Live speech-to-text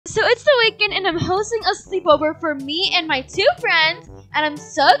So it's the weekend and I'm hosting a sleepover for me and my 2 friends. And I'm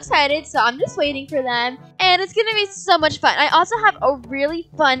so excited, so I'm just waiting for them. And it's gonna be so much fun. I also have a really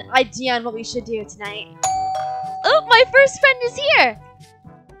fun idea on what we should do tonight. Oh, my first friend is here.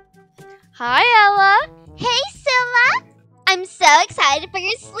 Hi, Ella. Hey, Cilla. I'm so excited for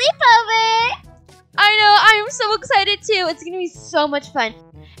your sleepover. I know, I am so excited too. It's gonna be so much fun.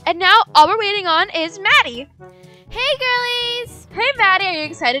 And now all we're waiting on is Maddie. Hey, girlies! Hey, Maddie, are you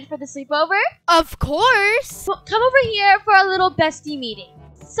excited for the sleepover? Of course! Well, come over here for a little bestie meeting.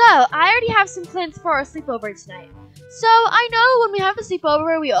 So, I already have some plans for our sleepover tonight. So, I know when we have a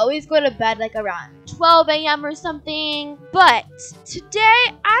sleepover, we always go to bed like around 12 a.m. or something. But today,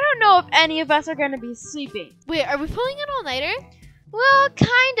 I don't know if any of us are going to be sleeping. Wait, are we pulling an all-nighter? Well,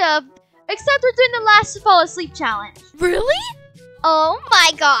 kind of. Except we're doing the last to fall asleep challenge. Really? Oh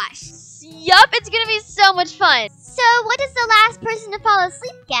my gosh. Yup, it's going to be so much fun. So what does the last person to fall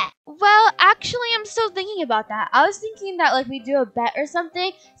asleep get? Well, actually, I'm still thinking about that. I was thinking that like we do a bet or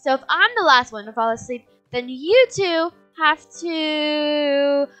something. So if I'm the last one to fall asleep, then you 2 have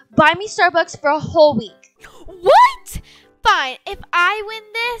to buy me Starbucks for a whole week. What? Fine. If I win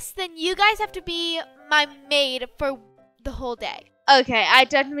this, then you guys have to be my maid for the whole day. Okay, I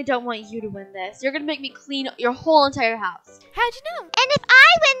definitely don't want you to win this. You're gonna make me clean your whole entire house. How'd you know? And if I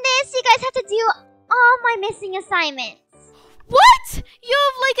win this, you guys have to do all my missing assignments. What? You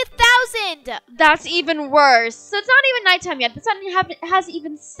have like 1,000. That's even worse. So it's not even nighttime yet. The sun hasn't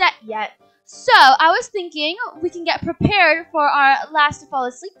even set yet. So I was thinking we can get prepared for our last to fall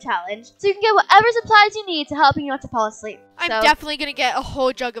asleep challenge. So you can get whatever supplies you need to help you not to fall asleep. I'm definitely gonna get a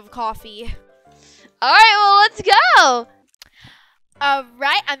whole jug of coffee. All right, well, let's go.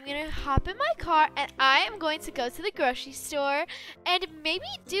 Alright, I'm gonna hop in my car and I am going to go to the grocery store and maybe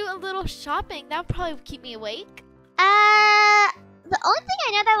do a little shopping. That'll probably keep me awake. The only thing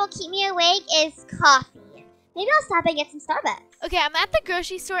I know that will keep me awake is coffee. Maybe I'll stop and get some Starbucks. Okay, I'm at the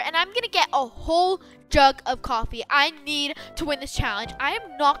grocery store and I'm gonna get a whole jug of coffee. I need to win this challenge. I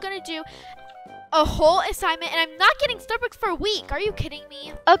am not gonna do a whole assignment and I'm not getting Starbucks for a week. Are you kidding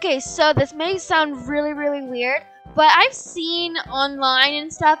me? Okay, so this may sound really, really weird, but I've seen online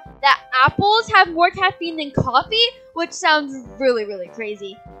and stuff that apples have more caffeine than coffee, which sounds really, really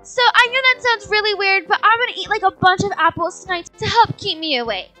crazy. So I know that sounds really weird, but I'm gonna eat like a bunch of apples tonight to help keep me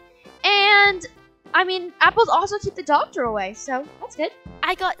awake. And, I mean, apples also keep the doctor away, so that's good.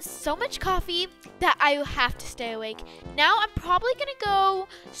 I got so much coffee that I will have to stay awake. Now I'm probably gonna go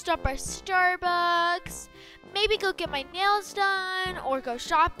stop by Starbucks, maybe go get my nails done or go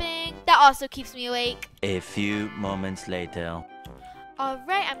shopping. That also keeps me awake. A few moments later.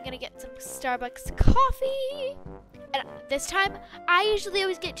 Alright, I'm gonna get some Starbucks coffee. And this time, I usually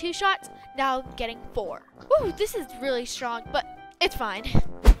always get 2 shots. Now I'm getting 4. Ooh, this is really strong, but it's fine.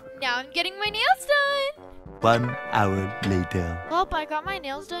 Now I'm getting my nails done. 1 hour later. Well, I got my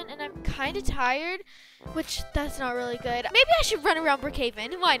nails done and I'm kind of tired, which that's not really good. Maybe I should run around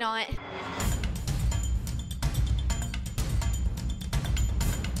Brookhaven. Why not?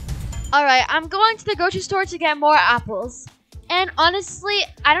 Alright, I'm going to the grocery store to get more apples. And honestly,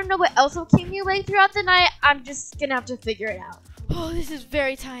 I don't know what else will keep me awake throughout the night. I'm just gonna have to figure it out. Oh, this is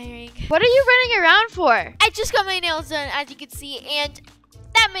very tiring. What are you running around for? I just got my nails done, as you can see, and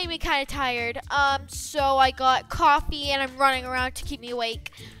that made me kind of tired. So I got coffee and I'm running around to keep me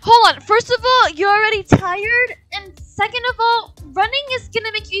awake. Hold on, first of all, you're already tired, and second of all, running is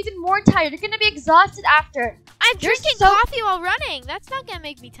gonna make you even more tired. You're gonna be exhausted after. I'm drinking coffee while running. That's not gonna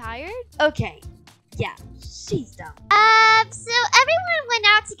make me tired. Okay, yeah, she's dumb. So everyone went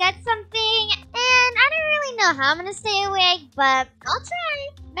out to get something, and I don't really know how I'm gonna stay awake, but I'll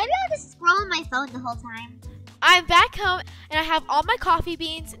try. Maybe I'll just scroll on my phone the whole time. I'm back home and I have all my coffee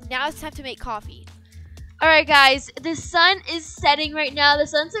beans. Now it's time to make coffee. Alright guys, the sun is setting right now. The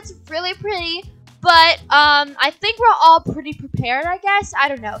sunset's really pretty, but I think we're all pretty prepared, I guess. I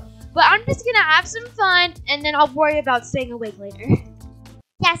don't know. But I'm just gonna have some fun and then I'll worry about staying awake later.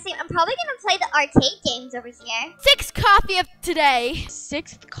 Yeah, see, I'm probably gonna play the arcade games over here. 6th coffee of today.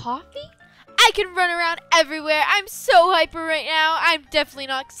 6th coffee? I can run around everywhere. I'm so hyper right now. I'm definitely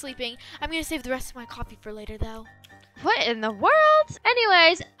not sleeping. I'm gonna save the rest of my coffee for later though. What in the world?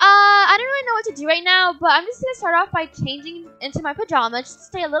 Anyways, I don't really know what to do right now, but I'm just gonna start off by changing into my pajamas just to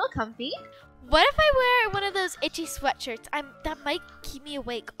stay a little comfy. What if I wear one of those itchy sweatshirts? That might keep me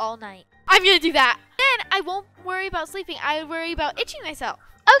awake all night. I'm gonna do that. Then I won't worry about sleeping. I worry about itching myself.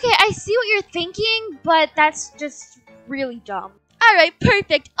 Okay, I see what you're thinking, but that's just really dumb. Alright,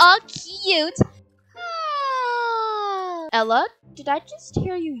 perfect. All cute. Ella, did I just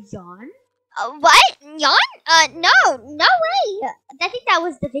hear you yawn? What? Yawn? No way. I think that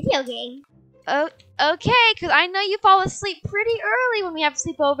was the video game. Oh, okay, because I know you fall asleep pretty early when we have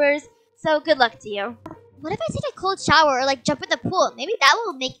sleepovers, so good luck to you. What if I take a cold shower or like jump in the pool? Maybe that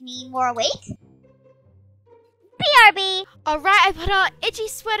will make me more awake. BRB. Alright, I put on itchy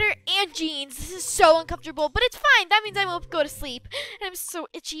sweater and jeans. This is so uncomfortable, but it's fine. That means I won't go to sleep. And I'm so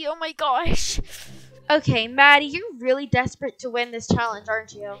itchy. Oh my gosh. Okay, Maddie, you're really desperate to win this challenge,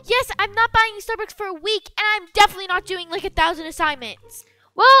 aren't you? Yes, I'm not buying Starbucks for a week, and I'm definitely not doing like 1,000 assignments.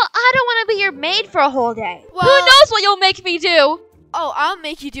 Well, I don't want to be your maid for a whole day. Well, who knows what you'll make me do? Oh, I'll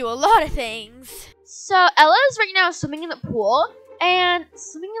make you do a lot of things. So, Ella's right now swimming in the pool, and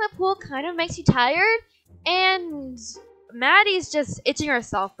swimming in the pool kind of makes you tired, and Maddie's just itching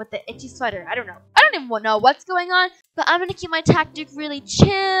herself with the itchy sweater. I don't know. I don't even know what's going on, but I'm going to keep my tactic really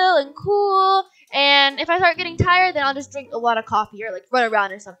chill and cool, and if I start getting tired, then I'll just drink a lot of coffee or like run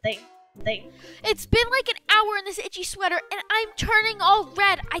around or something. It's been like an hour in this itchy sweater, and I'm turning all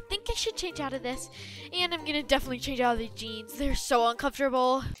red. I think I should change out of this, and I'm gonna definitely change out of the jeans. They're so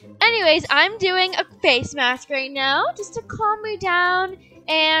uncomfortable. Anyways, I'm doing a face mask right now just to calm me down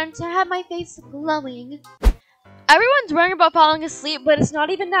and to have my face glowing. Everyone's worrying about falling asleep, but it's not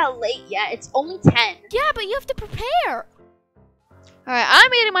even that late yet. It's only 10. Yeah, but you have to prepare. Alright,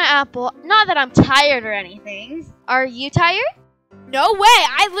 I'm eating my apple. Not that I'm tired or anything. Are you tired? No way.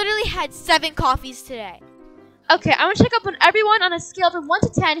 I literally had 7 coffees today. Okay, I'm gonna check up on everyone on a scale from 1 to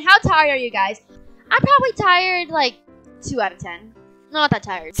 10. How tired are you guys? I'm probably tired like 2 out of 10. Not that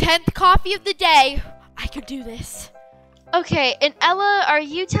tired. 10th coffee of the day. I could do this. Okay, and Ella, are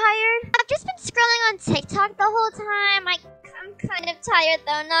you tired? I've just been scrolling on TikTok the whole time. I'm kind of tired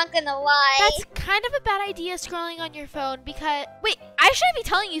though, not gonna lie. That's kind of a bad idea, scrolling on your phone, because... Wait, I shouldn't be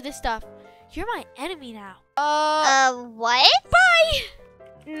telling you this stuff. You're my enemy now. What? Bye!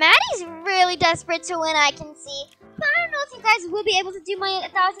 Maddie's really desperate to win, I can see. But I don't know if you guys will be able to do my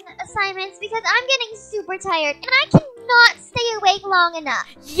 1,000 assignments because I'm getting super tired and I cannot stay awake long enough.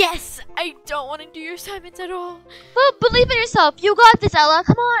 Yes, I don't want to do your assignments at all. Well, believe in yourself. You got this, Ella.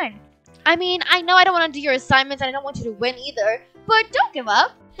 Come on. I mean, I know I don't want to do your assignments and I don't want you to win either, but don't give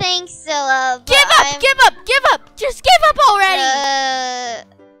up. Thanks, Cilla. Give up! Give up! Give up! Just give up already!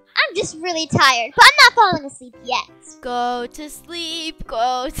 I'm just really tired, but I'm not falling asleep yet. Go to sleep,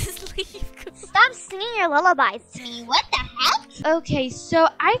 go to sleep. Stop singing your lullabies to me. What the heck? Okay, so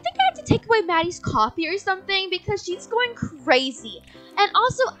I think I have to take away Maddie's coffee or something because she's going crazy. And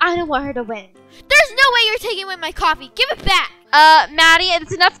also, I don't want her to win. There's no way you're taking away my coffee. Give it back. Maddie,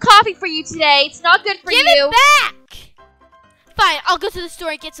 it's enough coffee for you today. It's not good for you. Give it back. Fine, I'll go to the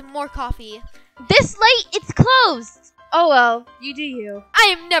store and get some more coffee. This late, it's closed. Oh well, you do you.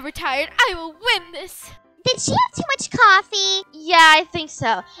 I am never tired. I will win this. Did she have too much coffee? Yeah, I think so.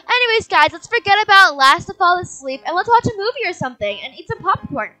 Anyways, guys, let's forget about last to fall asleep and let's watch a movie or something and eat some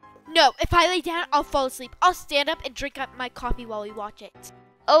popcorn. No, if I lay down, I'll fall asleep. I'll stand up and drink up my coffee while we watch it.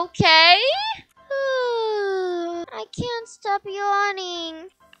 Okay. I can't stop yawning.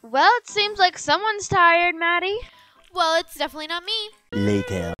 Well, it seems like someone's tired, Maddie. Well, it's definitely not me.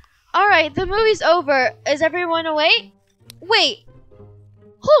 Later. Alright, the movie's over. Is everyone awake? Wait.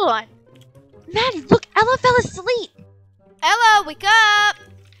 Hold on. Maddie, look, Ella fell asleep. Ella, wake up.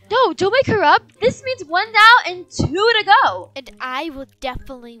 No, don't wake her up. This means 1 now and 2 to go. And I will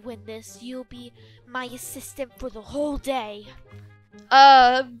definitely win this. You'll be my assistant for the whole day.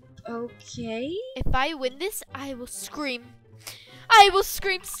 Okay. If I win this, I will scream. I will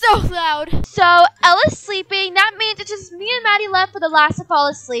scream so loud. So, Ella's sleeping. That means it's just me and Maddie left for the last to fall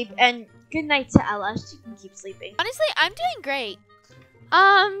asleep. And good night to Ella. She can keep sleeping. Honestly, I'm doing great.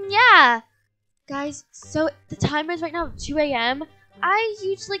 Yeah. Guys, so the timer is right now 2 a.m. I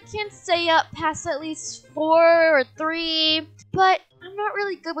usually can't stay up past at least 4 or 3. But I'm not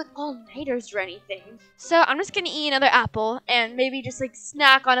really good with all-nighters or anything. So I'm just going to eat another apple. And maybe just like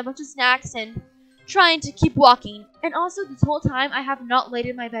snack on a bunch of snacks and trying to keep walking. And also this whole time I have not laid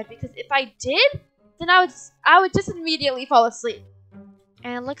in my bed because if I did, then I would just immediately fall asleep.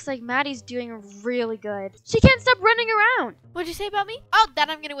 And it looks like Maddie's doing really good. She can't stop running around. What'd you say about me? Oh, that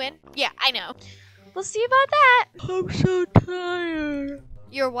I'm gonna win. Yeah, I know. We'll see about that. I'm so tired.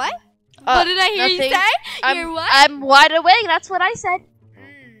 You're what? What did I hear you say? You're what? I'm wide awake. That's what I said.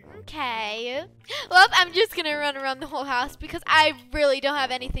 Okay. Well, I'm just gonna run around the whole house because I really don't have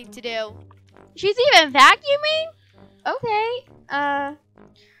anything to do. She's even vacuuming? Okay.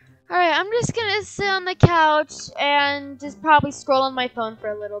 Alright, I'm just gonna sit on the couch and just probably scroll on my phone for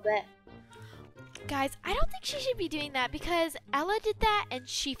a little bit. Guys, I don't think she should be doing that because Ella did that and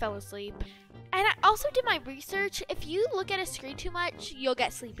she fell asleep. And I also did my research. If you look at a screen too much, you'll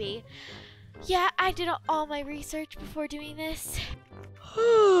get sleepy. Yeah, I did all my research before doing this.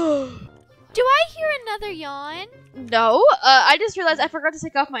 Do I hear another yawn? No, I just realized I forgot to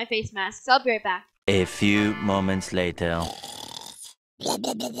take off my face mask, so I'll be right back. A few moments later.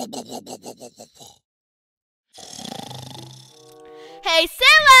 Hey,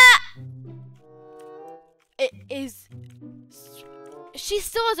 Cilla! It is... She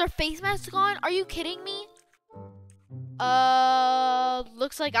still has her face mask on? Are you kidding me?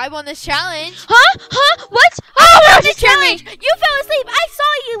 Looks like I won this challenge. Huh? What? I won the challenge! You fell asleep! I saw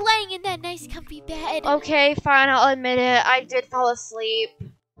you laying in that nice comfy bed. Okay, fine, I'll admit it. I did fall asleep.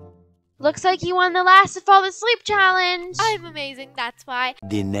 Looks like you won the last to fall asleep challenge. I'm amazing, that's why.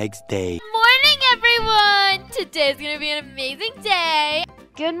 The next day. Morning, everyone! Today's gonna be an amazing day.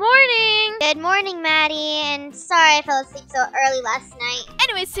 Good morning. Good morning, Maddie, and sorry I fell asleep so early last night.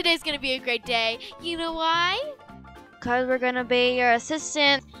 Anyways, today's gonna be a great day. You know why? Because we're going to be your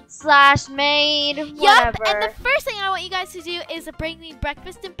assistant / maid, Yup, whatever. and the first thing I want you guys to do is bring me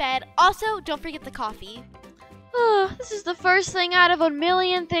breakfast in bed. Also, don't forget the coffee. This is the first thing out of a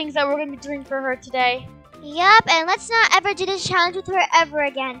million things that we're going to be doing for her today. Yup, and let's not ever do this challenge with her ever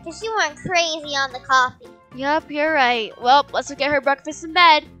again, because she went crazy on the coffee. Yup, you're right. Well, let's go get her breakfast in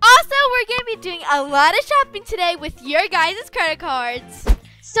bed. Also, we're going to be doing a lot of shopping today with your guys' credit cards.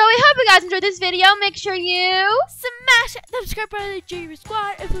 So we hope you guys enjoyed this video. Make sure you Smash the subscribe button to Jkrew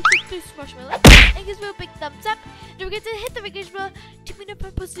Squad if you click this marshmallow and give us a big thumbs up. Don't forget to hit the notification bell to be notified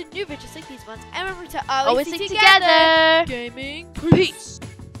when I post new videos like these ones. And remember to always stick together. together. Gaming. Peace.